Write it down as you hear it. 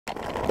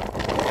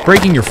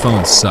Breaking your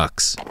phone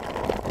sucks.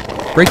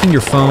 Breaking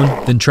your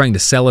phone, then trying to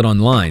sell it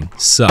online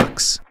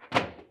sucks.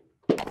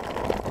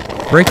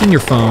 Breaking your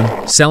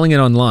phone, selling it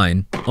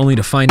online, only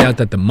to find out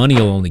that the money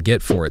you'll only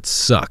get for it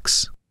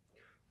sucks.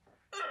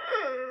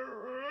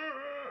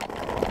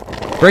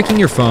 Breaking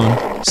your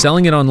phone,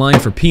 selling it online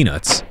for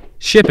peanuts,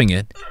 shipping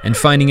it, and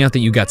finding out that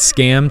you got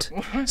scammed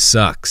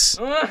sucks.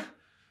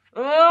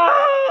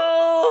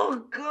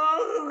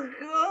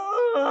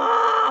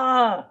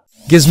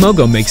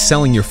 Gizmogo makes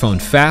selling your phone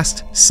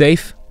fast,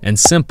 safe, and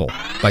simple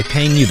by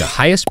paying you the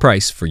highest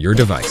price for your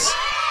device.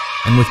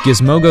 And with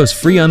Gizmogo's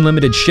free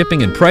unlimited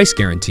shipping and price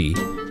guarantee,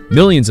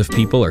 millions of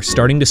people are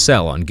starting to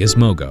sell on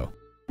Gizmogo.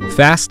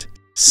 Fast,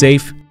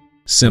 safe,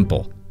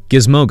 simple.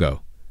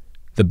 Gizmogo,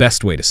 the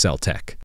best way to sell tech.